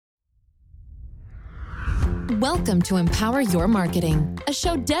Welcome to Empower Your Marketing, a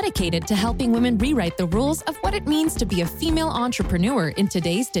show dedicated to helping women rewrite the rules of what it means to be a female entrepreneur in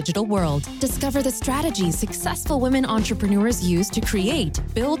today's digital world. Discover the strategies successful women entrepreneurs use to create,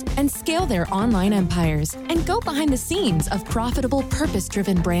 build, and scale their online empires, and go behind the scenes of profitable,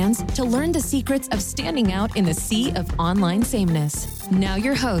 purpose-driven brands to learn the secrets of standing out in the sea of online sameness. Now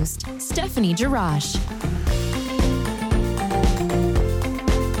your host, Stephanie Jarash.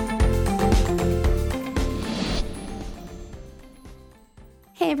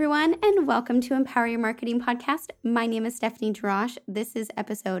 Hey everyone, and welcome to Empower Your Marketing Podcast. My name is Stephanie Jarash. This is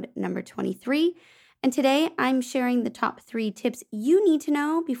episode number 23, and today I'm sharing the top 3 tips you need to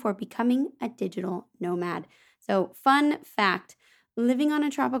know before becoming a digital nomad. So, fun fact, living on a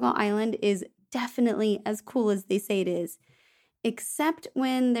tropical island is definitely as cool as they say it is, except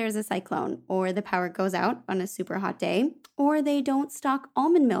when there's a cyclone, or the power goes out on a super hot day, or they don't stock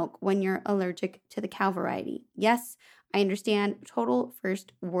almond milk when you're allergic to the cow variety. Yes, I understand total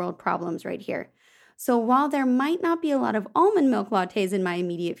first world problems right here. So while there might not be a lot of almond milk lattes in my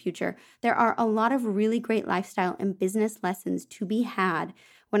immediate future, there are a lot of really great lifestyle and business lessons to be had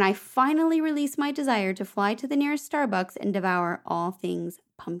when I finally release my desire to fly to the nearest Starbucks and devour all things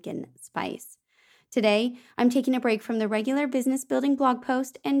pumpkin spice. Today, I'm taking a break from the regular business building blog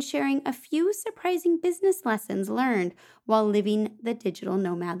post and sharing a few surprising business lessons learned while living the digital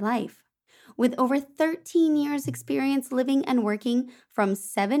nomad life. With over 13 years experience living and working from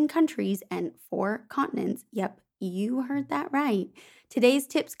 7 countries and 4 continents, yep, you heard that right. Today's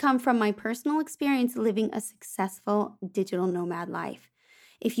tips come from my personal experience living a successful digital nomad life.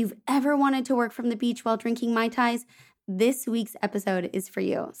 If you've ever wanted to work from the beach while drinking Mai Tais, this week's episode is for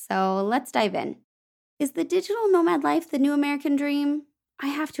you. So let's dive in. Is the digital nomad life the new American dream? I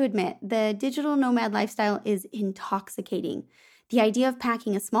have to admit, the digital nomad lifestyle is intoxicating. The idea of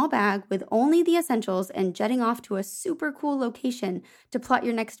packing a small bag with only the essentials and jetting off to a super cool location to plot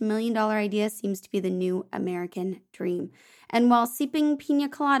your next $1 million idea seems to be the new American dream. And while sipping pina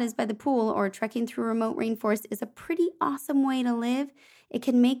coladas by the pool or trekking through remote rainforest is a pretty awesome way to live, it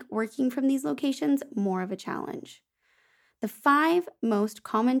can make working from these locations more of a challenge. The 5 most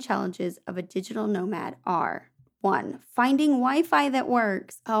common challenges of a digital nomad are: 1, finding Wi-Fi that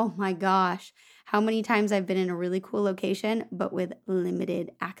works. Oh my gosh, how many times I've been in a really cool location, but with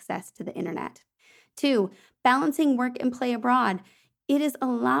limited access to the internet. 2, balancing work and play abroad. It is a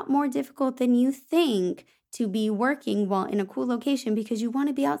lot more difficult than you think to be working while in a cool location because you want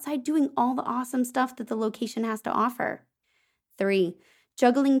to be outside doing all the awesome stuff that the location has to offer. 3,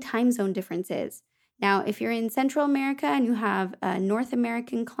 juggling time zone differences. Now, if you're in Central America and you have North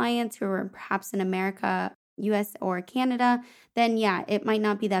American clients who are perhaps in America, US or Canada, then yeah, it might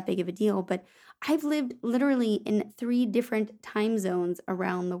not be that big of a deal. But I've lived literally in 3 different time zones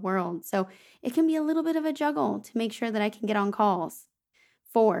around the world. So it can be a little bit of a juggle to make sure that I can get on calls.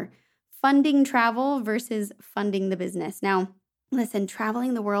 4, funding travel versus funding the business. Now, listen,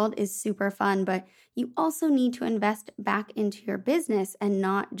 traveling the world is super fun, but you also need to invest back into your business and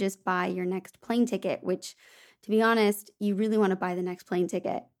not just buy your next plane ticket, which, to be honest, you really want to buy the next plane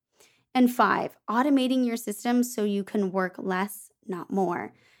ticket. And 5, automating your systems so you can work less, not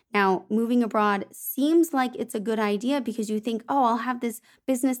more. Now, moving abroad seems like it's a good idea because you think, oh, I'll have this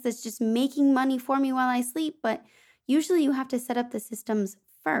business that's just making money for me while I sleep. But usually you have to set up the systems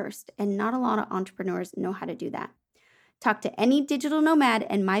first, and not a lot of entrepreneurs know how to do that. Talk to any digital nomad,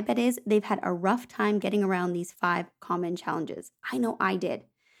 and my bet is they've had a rough time getting around these 5 common challenges. I know I did.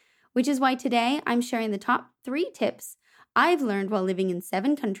 Which is why today I'm sharing the top 3 tips I've learned while living in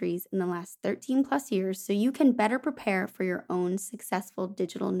 7 countries in the last 13 plus years so you can better prepare for your own successful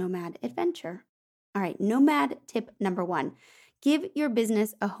digital nomad adventure. All right, nomad tip number 1, give your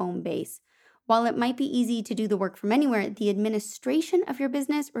business a home base. While it might be easy to do the work from anywhere, the administration of your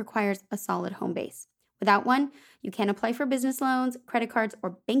business requires a solid home base. Without one, you can't apply for business loans, credit cards,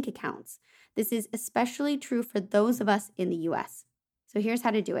 or bank accounts. This is especially true for those of us in the US. So here's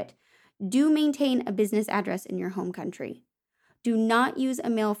how to do it. Do maintain a business address in your home country. Do not use a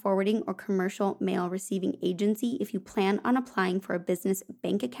mail forwarding or commercial mail receiving agency if you plan on applying for a business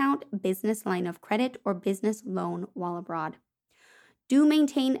bank account, business line of credit, or business loan while abroad. Do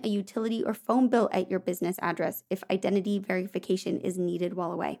maintain a utility or phone bill at your business address if identity verification is needed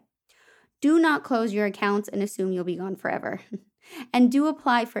while away. Do not close your accounts and assume you'll be gone forever. And do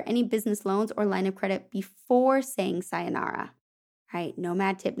apply for any business loans or line of credit before saying sayonara. All right,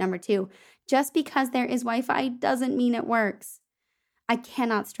 nomad tip number 2. Just because there is Wi-Fi doesn't mean it works. I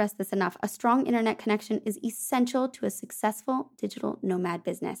cannot stress this enough. A strong internet connection is essential to a successful digital nomad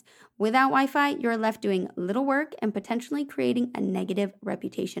business. Without Wi-Fi, you're left doing little work and potentially creating a negative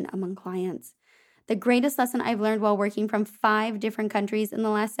reputation among clients. The greatest lesson I've learned while working from 5 different countries in the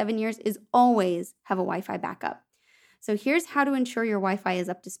last 7 years is always have a Wi-Fi backup. So here's how to ensure your Wi-Fi is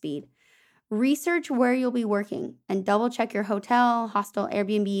up to speed. Research where you'll be working and double check your hotel, hostel,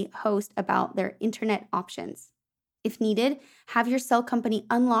 Airbnb host about their internet options. If needed, have your cell company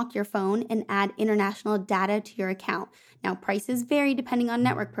unlock your phone and add international data to your account. Now, prices vary depending on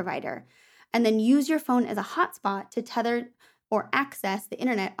network provider. And then use your phone as a hotspot to tether or access the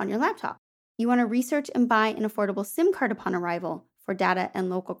internet on your laptop. You want to research and buy an affordable SIM card upon arrival for data and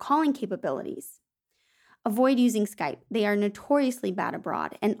local calling capabilities. Avoid using Skype. They are notoriously bad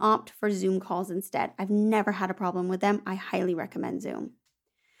abroad, and opt for Zoom calls instead. I've never had a problem with them. I highly recommend Zoom.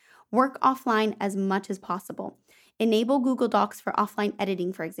 Work offline as much as possible. Enable Google Docs for offline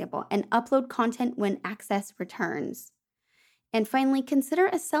editing, for example, and upload content when access returns. And finally, consider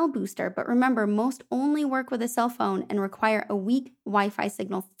a cell booster, but remember, most only work with a cell phone and require a weak Wi-Fi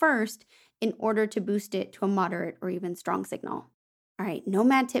signal first in order to boost it to a moderate or even strong signal. All right,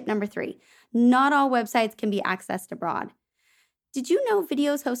 nomad tip number 3. Not all websites can be accessed abroad. Did you know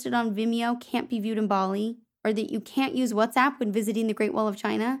videos hosted on Vimeo can't be viewed in Bali, or that you can't use WhatsApp when visiting the Great Wall of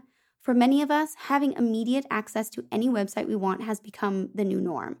China? For many of us, having immediate access to any website we want has become the new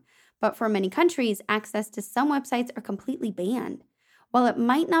norm. But for many countries, access to some websites are completely banned. While it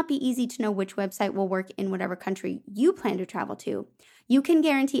might not be easy to know which website will work in whatever country you plan to travel to, you can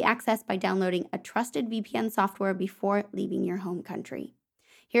guarantee access by downloading a trusted VPN software before leaving your home country.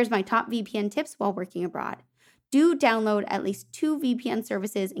 Here's my top VPN tips while working abroad. Do download at least 2 VPN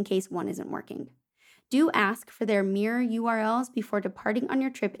services in case one isn't working. Do ask for their mirror URLs before departing on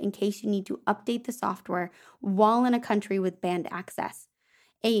your trip in case you need to update the software while in a country with banned access.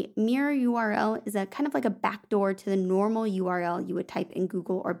 A mirror URL is a kind of like a backdoor to the normal URL you would type in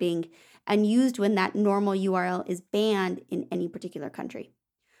Google or Bing and used when that normal URL is banned in any particular country.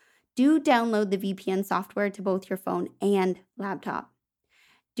 Do download the VPN software to both your phone and laptop.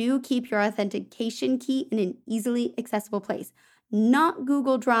 Do keep your authentication key in an easily accessible place, not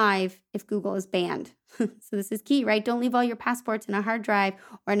Google Drive if Google is banned. So this is key, right? Don't leave all your passports in a hard drive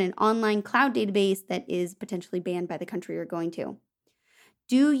or in an online cloud database that is potentially banned by the country you're going to.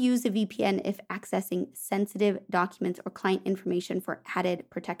 Do use a VPN if accessing sensitive documents or client information for added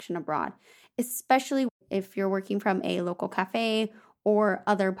protection abroad, especially if you're working from a local cafe or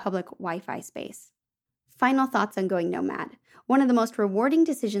other public Wi-Fi space. Final thoughts on going nomad. One of the most rewarding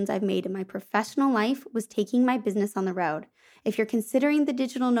decisions I've made in my professional life was taking my business on the road. If you're considering the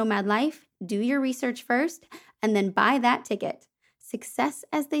digital nomad life, do your research first and then buy that ticket. Success,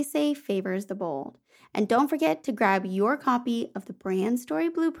 as they say, favors the bold. And don't forget to grab your copy of the Brand Story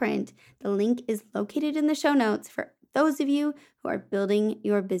Blueprint. The link is located in the show notes for those of you who are building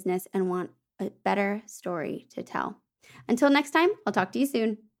your business and want a better story to tell. Until next time, I'll talk to you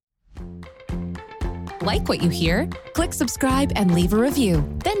soon. Like what you hear? Click subscribe and leave a review.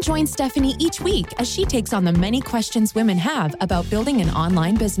 Then join Stephanie each week as she takes on the many questions women have about building an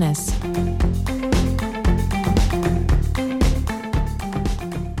online business.